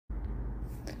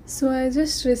So I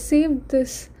just received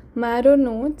this marrow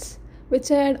notes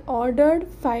which I had ordered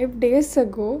 5 days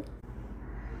ago.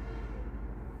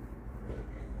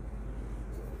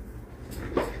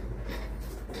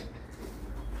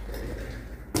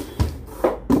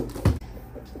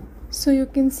 So you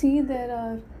can see there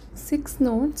are 6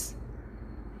 notes.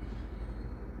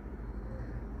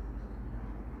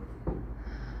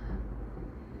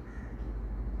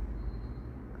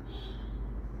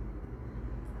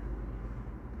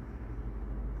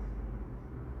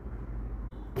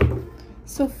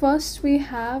 So first we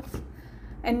have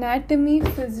anatomy,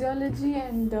 physiology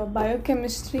and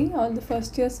biochemistry. All the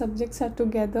first year subjects are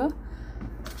together.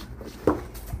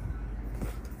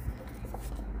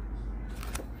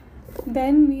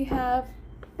 Then we have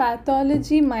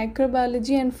pathology,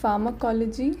 microbiology and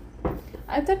pharmacology.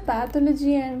 I thought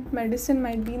pathology and medicine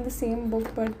might be in the same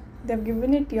book, but they've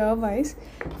given it year wise.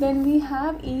 Then we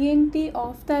have ENT,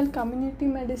 ophthalm, community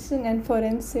medicine and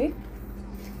forensic.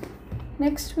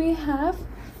 Next we have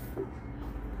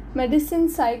medicine,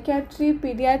 psychiatry,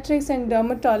 pediatrics and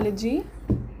dermatology.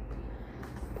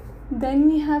 Then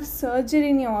we have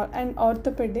surgery and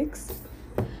orthopedics.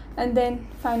 And then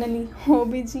finally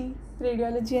OBG,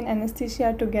 radiology and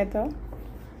anesthesia together.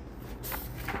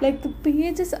 Like the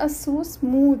pages are so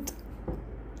smooth.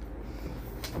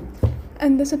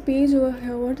 And there's a page over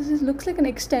here. What is this? Looks like an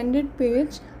extended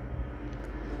page.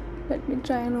 Let me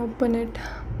try and open it.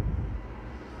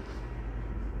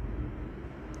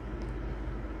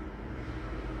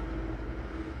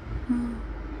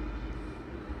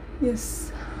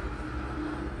 Yes.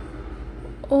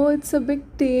 Oh, it's a big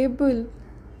table.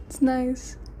 It's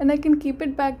nice. And I can keep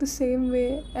it back the same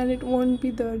way and it won't be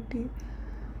dirty.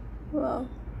 Wow.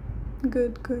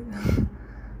 Good.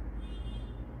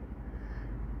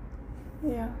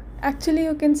 Yeah. Actually,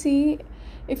 you can see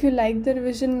if you like the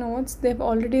revision notes, they've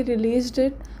already released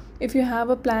it. If you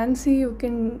have a plan C,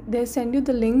 they send you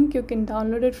the link, you can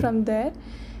download it from there.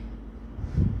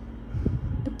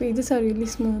 The pages are really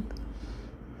smooth.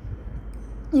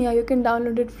 Yeah, you can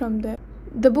download it from there.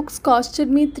 The books costed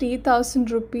me 3,000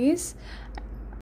 rupees